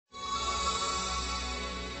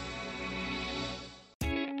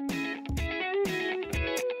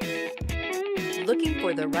Looking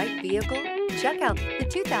for the right vehicle? Check out the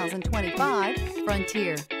 2025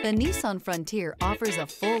 Frontier. The Nissan Frontier offers a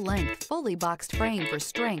full-length, fully boxed frame for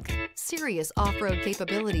strength, serious off-road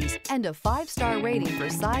capabilities, and a 5-star rating for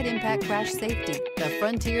side impact crash safety. The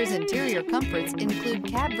Frontier's interior comforts include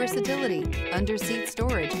cab versatility, under-seat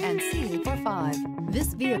storage, and seating for 5.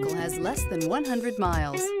 This vehicle has less than 100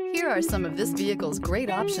 miles. Here are some of this vehicle's great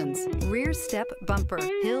options: rear step bumper,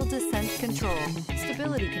 hill descent control,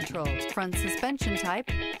 stability control, front suspension type,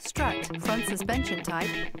 strut, front suspension type,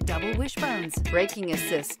 double wishbones, braking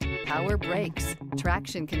assist, power brakes,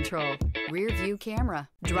 traction control, rear view camera,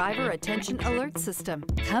 driver attention alert system.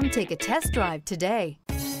 Come take a test drive today.